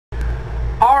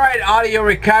Alright, audio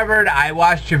recovered. I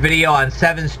watched your video on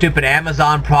 7 stupid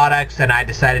Amazon products and I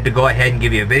decided to go ahead and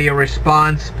give you a video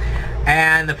response.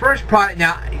 And the first product,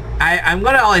 now I'm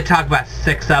going to only talk about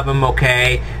 6 of them,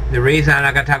 okay? The reason I'm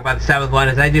not going to talk about the 7th one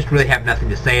is I just really have nothing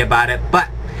to say about it. But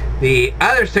the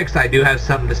other 6 I do have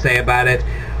something to say about it.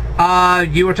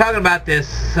 You were talking about this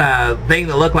thing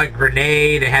that looked like a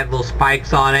grenade. It had little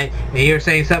spikes on it, and you were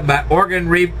saying something about organ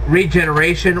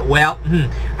regeneration. Well,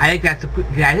 I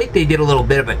think they did a little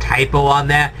bit of a typo on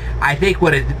that. I think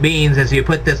what it means is you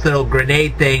put this little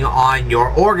grenade thing on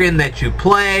your organ that you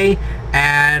play,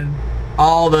 and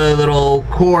all the little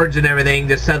cords and everything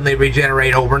just suddenly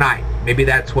regenerate overnight. Maybe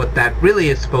that's what that really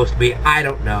is supposed to be. I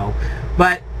don't know,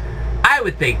 but I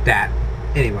would think that.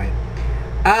 Anyway.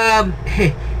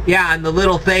 Yeah, and the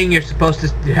little thing you're supposed to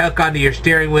hook onto your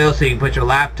steering wheel so you can put your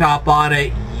laptop on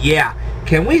it. Yeah.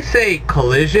 Can we say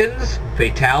collisions?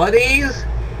 Fatalities?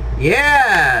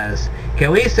 Yes.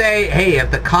 Can we say, hey, if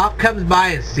the cop comes by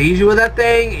and sees you with that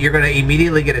thing, you're going to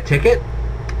immediately get a ticket?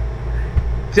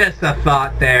 Just a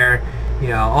thought there. You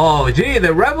know, oh, gee,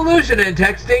 the revolution in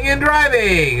texting and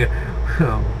driving.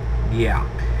 Yeah.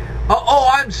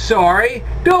 Oh, I'm sorry.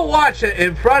 Don't watch it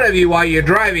in front of you while you're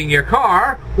driving your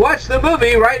car. Watch the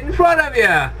movie right in front of you.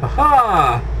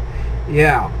 Aha.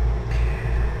 Yeah.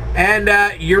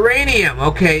 And uranium.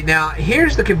 Okay, now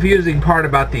here's the confusing part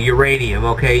about the uranium.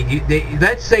 Okay,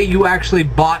 let's say you actually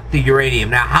bought the uranium.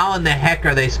 Now, how in the heck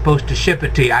are they supposed to ship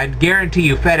it to you? I guarantee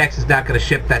you FedEx is not going to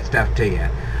ship that stuff to you.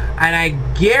 And I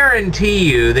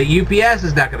guarantee you that UPS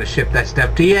is not going to ship that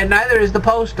stuff to you, and neither is the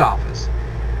post office.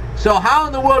 So how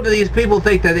in the world do these people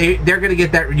think that they're going to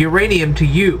get that uranium to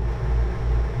you?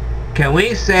 Can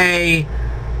we say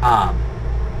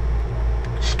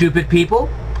stupid people?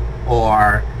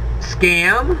 Or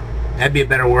scam? That'd be a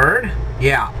better word.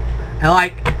 Yeah. And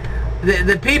like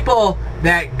the people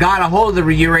that got a hold of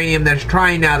the uranium that's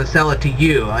trying now to sell it to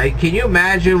you. Like, can you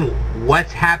imagine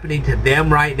what's happening to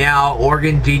them right now?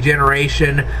 Organ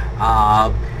degeneration.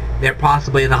 They're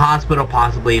possibly in the hospital,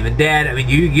 possibly even dead. I mean,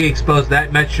 you get exposed to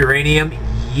that much uranium,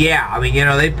 yeah. I mean, you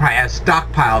know, they probably have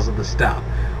stockpiles of the stuff.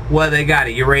 Well, they got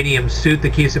a uranium suit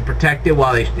that keeps it protected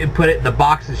while they put it in the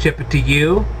box and ship it to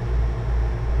you.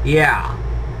 Yeah.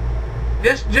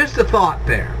 Just a thought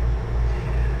there.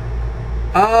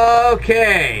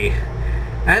 Okay.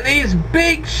 And these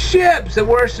big ships that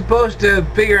we're supposed to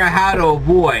figure out how to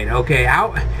avoid. Okay,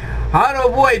 how to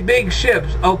avoid big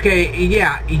ships. Okay,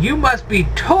 yeah, you must be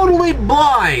totally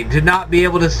blind to not be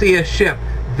able to see a ship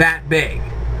that big.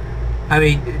 I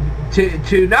mean,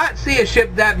 to not see a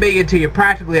ship that big until you're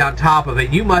practically on top of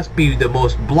it, you must be the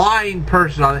most blind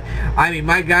person on it. I mean,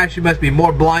 my gosh, you must be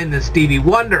more blind than Stevie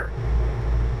Wonder.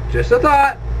 Just a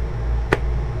thought.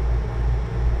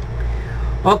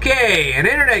 Okay, an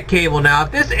internet cable now.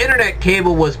 If this internet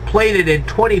cable was plated in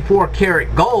 24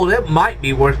 karat gold, it might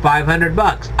be worth 500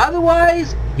 bucks.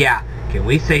 Otherwise, yeah, can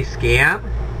we say scam?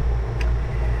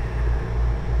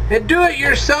 And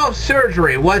do-it-yourself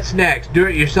surgery. What's next?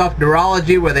 Do-it-yourself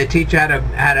neurology, where they teach you how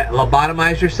to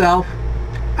lobotomize yourself?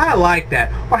 I like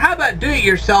that. Or how about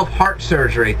do-it-yourself heart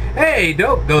surgery? Hey,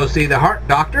 don't go see the heart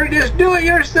doctor, just do it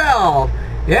yourself.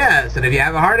 Yes, and if you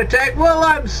have a heart attack, well,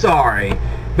 I'm sorry.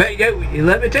 But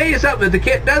let me tell you something, if the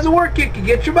kit doesn't work, you can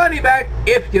get your money back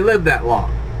if you live that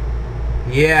long.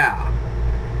 Yeah.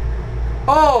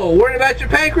 Oh, worried about your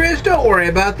pancreas? Don't worry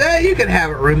about that. You can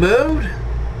have it removed.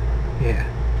 Yeah.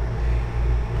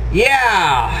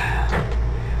 Yeah.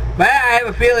 But I have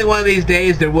a feeling one of these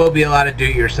days there will be a lot of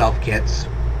do-it-yourself kits.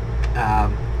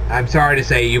 I'm sorry to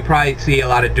say, you probably see a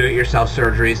lot of do-it-yourself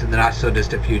surgeries in the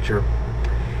not-so-distant future.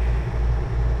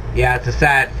 Yeah, it's a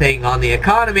sad thing on the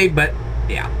economy, but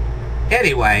yeah.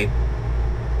 Anyway,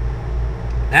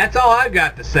 that's all I've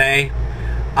got to say.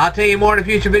 I'll tell you more in a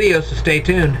future video, so stay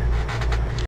tuned.